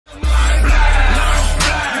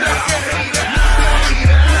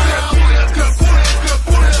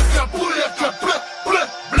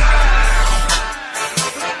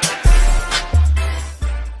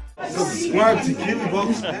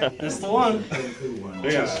folks. That's the one.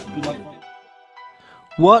 Yeah.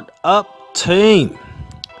 What up, team?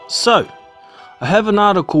 So, I have an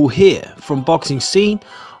article here from Boxing Scene.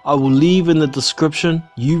 I will leave in the description.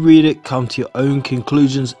 You read it, come to your own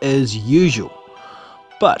conclusions as usual.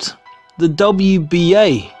 But the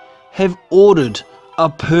WBA have ordered a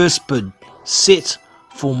purse bid set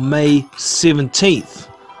for May 17th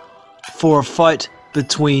for a fight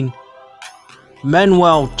between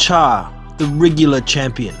Charr, the regular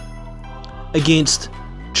champion, against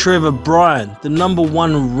Trevor Bryan, the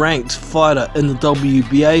 #1 ranked fighter in the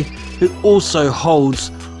WBA, who also holds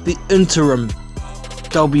the interim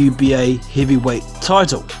WBA heavyweight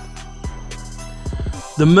title.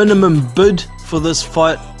 The minimum bid for this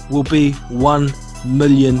fight will be $1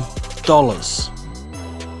 million.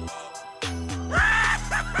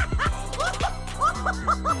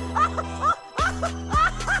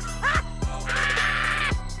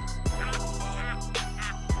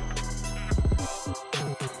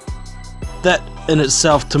 That in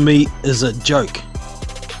itself to me is a joke.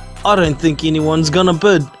 I don't think anyone's gonna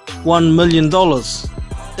bid $1 million.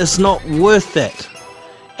 It's not worth that.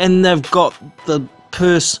 And they've got the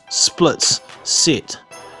purse splits set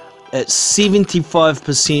at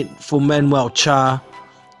 75% for Charr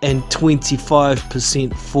and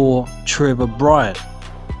 25% for Trevor Bryan.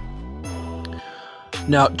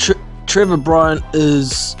 Now Trevor Bryan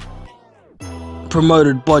is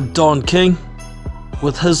promoted by Don King,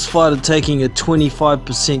 with his fighter taking a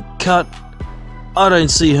 25% cut. I don't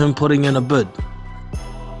see him putting in a bid.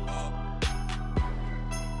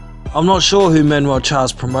 I'm not sure who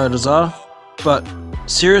Charr's promoters are, but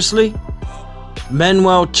seriously,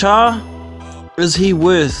 Charr, is he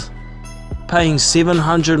worth paying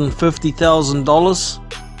 $750,000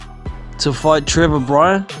 to fight Trevor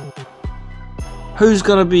Bryan? Who's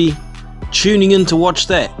gonna be tuning in to watch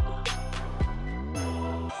that?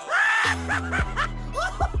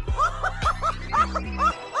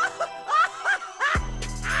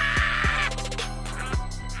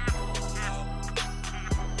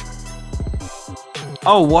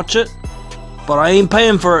 I'll watch it, but I ain't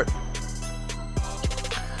paying for it.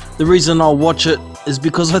 The reason I'll watch it is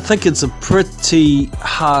because I think it's a pretty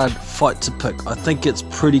hard fight to pick. I think it's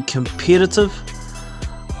pretty competitive,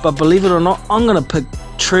 but believe it or not, I'm going to pick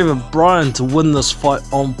Trevor Bryan to win this fight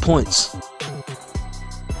on points.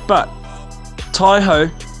 But Taiho,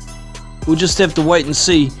 we'll just have to wait and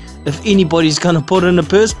see if anybody's going to put in a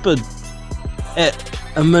purse bid at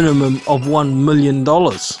a minimum of $1 million.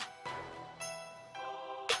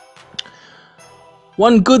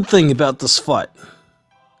 One good thing about this fight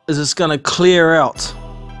is it's going to clear out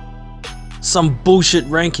some bullshit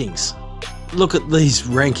rankings. Look at these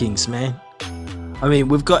rankings, man. I mean,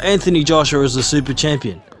 we've got Anthony Joshua as the super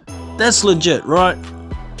champion. That's legit, right?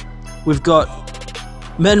 We've got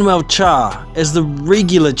Charr as the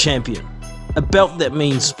regular champion. A belt that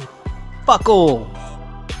means fuck all.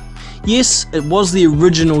 Yes, it was the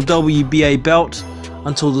original WBA belt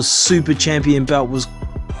until the super champion belt was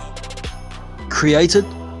created,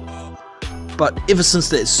 but ever since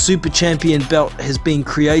that super champion belt has been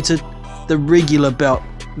created, the regular belt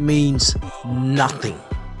means nothing.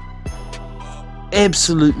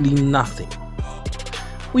 Absolutely nothing.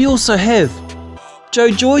 We also have Joe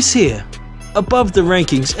Joyce here, above the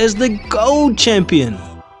rankings as the gold champion.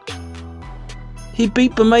 He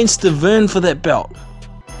beat Bryan for that belt.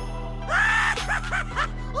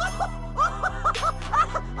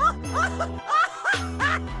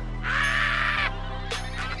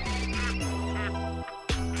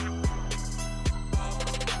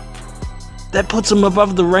 That puts him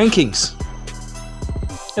above the rankings.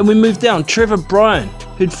 And we move down. Trevor Bryan,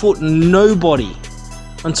 who'd fought nobody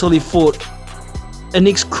until he fought an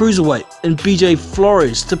ex-cruiserweight in BJ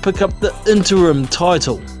Flores to pick up the interim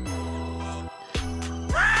title.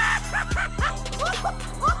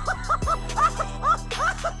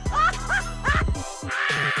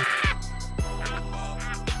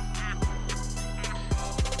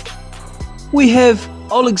 We have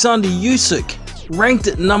Alexander Usyk, ranked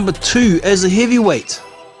at #2 as a heavyweight,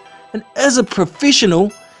 and as a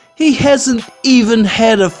professional he hasn't even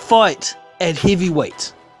had a fight at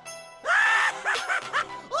heavyweight.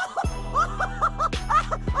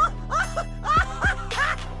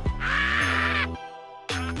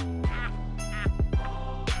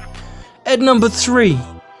 At #3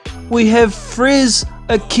 we have Frez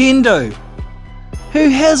Akendo, who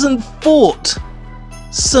hasn't fought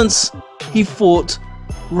since he fought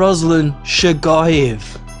Ruslan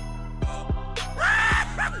Shagayev.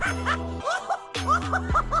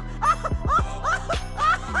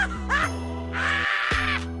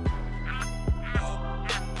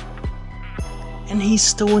 And and he's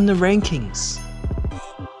still in the rankings.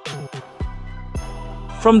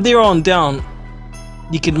 From there on down,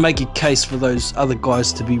 you can make a case for those other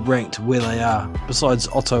guys to be ranked where they are, besides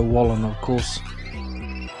Otto Wallen, of course.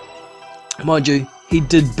 Mind you, he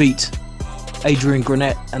did beat Adrian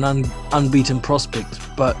Granat, an unbeaten prospect,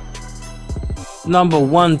 but number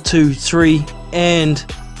 1, 2, 3, and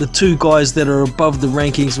the 2 guys that are above the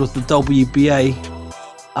rankings with the WBA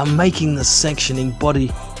are making the sanctioning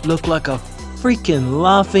body look like a freaking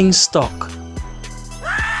laughing stock.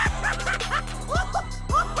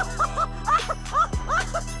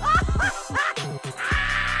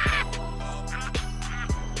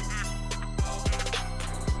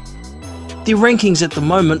 Their rankings at the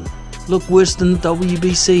moment look worse than the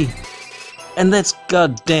WBC, and that's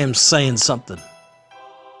goddamn saying something.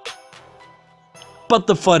 But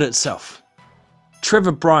the fight itself,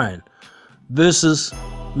 Trevor Bryan versus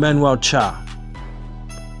Manuel Charr.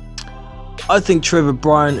 I think Trevor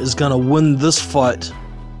Bryan is going to win this fight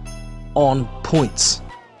on points.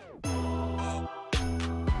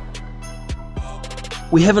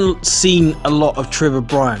 We haven't seen a lot of Trevor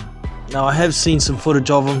Bryan. Now, I have seen some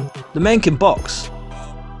footage of him. The man can box.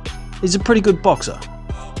 He's a pretty good boxer.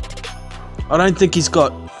 I don't think he's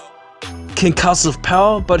got concussive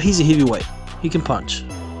power, but he's a heavyweight. He can punch.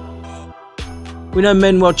 We know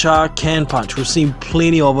Manuel Charr can punch. We've seen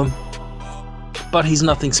plenty of him, but he's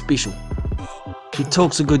nothing special. He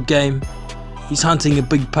talks a good game. He's hunting a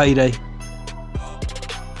big payday.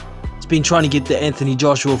 He's been trying to get the Anthony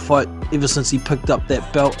Joshua fight ever since he picked up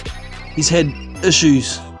that belt. He's had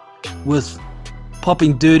issues with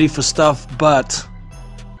popping dirty for stuff, but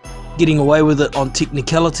getting away with it on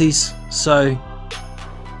technicalities. So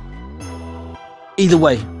either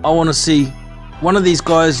way, I want to see one of these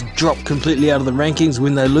guys drop completely out of the rankings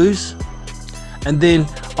when they lose, and then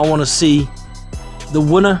I want to see the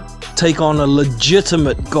winner take on a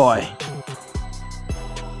legitimate guy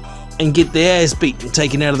and get their ass beat and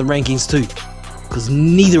taken out of the rankings too, because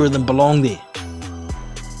neither of them belong there.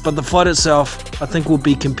 But the fight itself, I think, will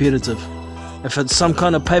be competitive. If it's some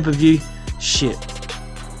kind of pay-per-view, shit,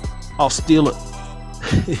 I'll steal it.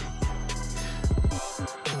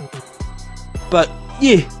 But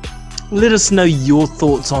yeah, let us know your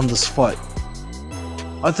thoughts on this fight.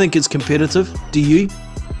 I think it's competitive. Do you?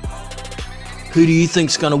 Who do you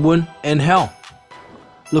think's going to win and how?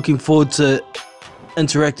 Looking forward to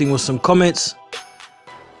interacting with some comments,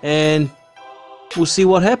 and we'll see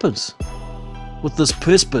what happens with this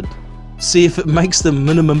purse bid. See if it makes the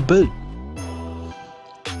minimum bid.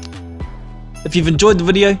 If you've enjoyed the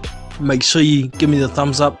video, make sure you give me the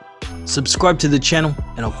thumbs up, subscribe to the channel,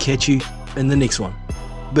 and I'll catch you in the next one.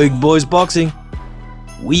 Big Boys Boxing,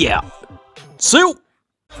 we out. See you.